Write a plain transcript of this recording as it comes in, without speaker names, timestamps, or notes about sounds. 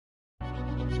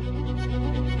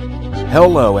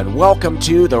Hello and welcome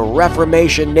to the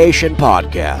Reformation Nation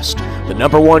podcast, the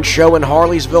 #1 show in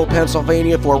Harleysville,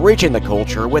 Pennsylvania for reaching the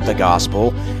culture with the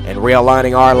gospel and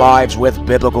realigning our lives with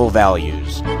biblical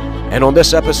values. And on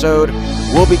this episode,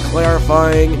 we'll be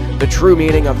clarifying the true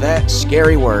meaning of that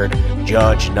scary word,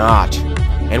 judge not,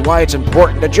 and why it's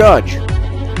important to judge.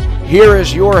 Here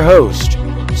is your host,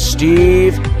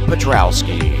 Steve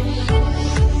Petrowski.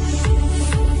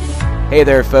 Hey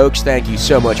there, folks. Thank you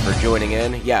so much for joining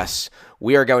in. Yes,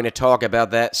 we are going to talk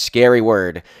about that scary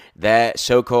word, that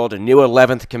so-called new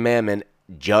 11th commandment,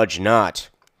 judge not.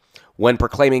 When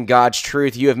proclaiming God's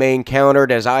truth, you may have encountered,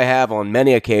 as I have on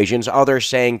many occasions, others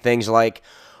saying things like,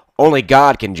 only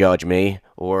God can judge me,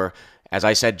 or, as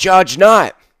I said, judge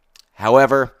not.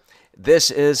 However,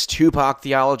 this is Tupac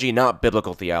theology, not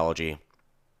biblical theology.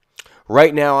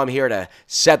 Right now, I'm here to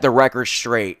set the record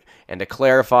straight and to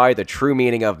clarify the true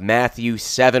meaning of Matthew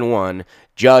 7:1,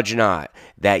 judge not,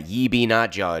 that ye be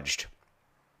not judged.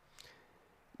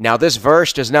 Now, this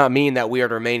verse does not mean that we are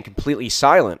to remain completely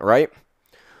silent, right?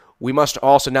 We must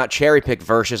also not cherry-pick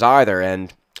verses either,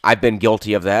 and I've been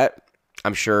guilty of that.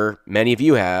 I'm sure many of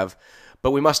you have.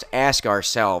 But we must ask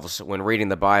ourselves when reading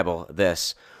the Bible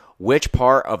this: which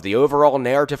part of the overall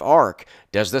narrative arc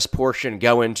does this portion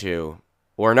go into?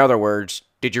 Or in other words,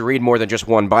 did you read more than just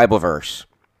one Bible verse?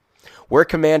 We're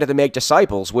commanded to make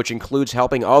disciples, which includes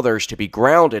helping others to be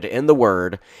grounded in the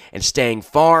Word and staying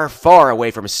far, far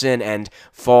away from sin and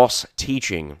false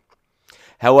teaching.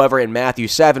 However, in Matthew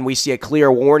 7, we see a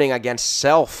clear warning against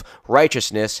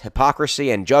self-righteousness,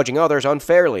 hypocrisy, and judging others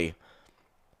unfairly.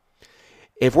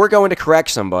 If we're going to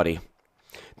correct somebody,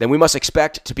 then we must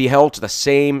expect to be held to the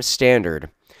same standard.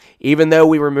 Even though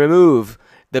we remove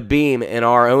the beam in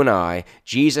our own eye,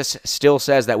 Jesus still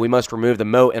says that we must remove the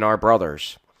mote in our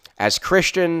brother's. As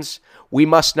Christians, we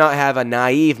must not have a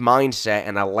naive mindset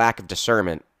and a lack of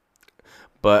discernment.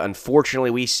 But unfortunately,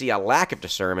 we see a lack of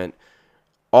discernment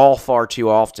all far too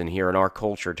often here in our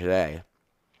culture today.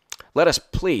 Let us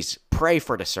please pray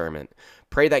for discernment.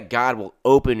 Pray that God will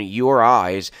open your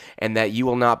eyes and that you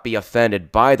will not be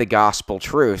offended by the gospel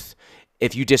truth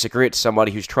if you disagree with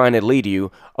somebody who's trying to lead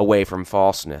you away from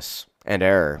falseness and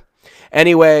error.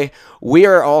 Anyway, we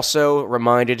are also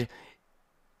reminded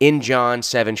in John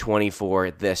 7:24,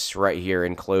 this right here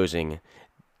in closing,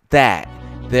 that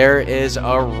there is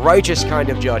a righteous kind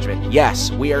of judgment. Yes,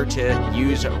 we are to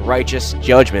use righteous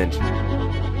judgment.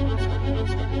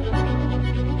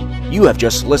 You have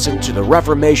just listened to the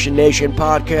Reformation Nation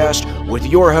podcast with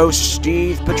your host,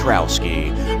 Steve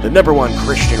Petrowski, the #1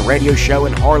 Christian radio show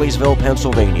in Harleysville,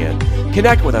 Pennsylvania.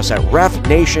 Connect with us at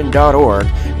refnation.org,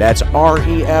 that's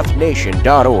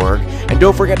refnation.org, and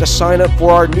don't forget to sign up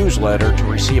for our newsletter to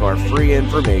receive our free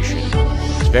information.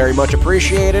 It's very much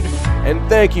appreciated, and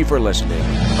thank you for listening.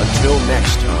 Until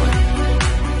next time.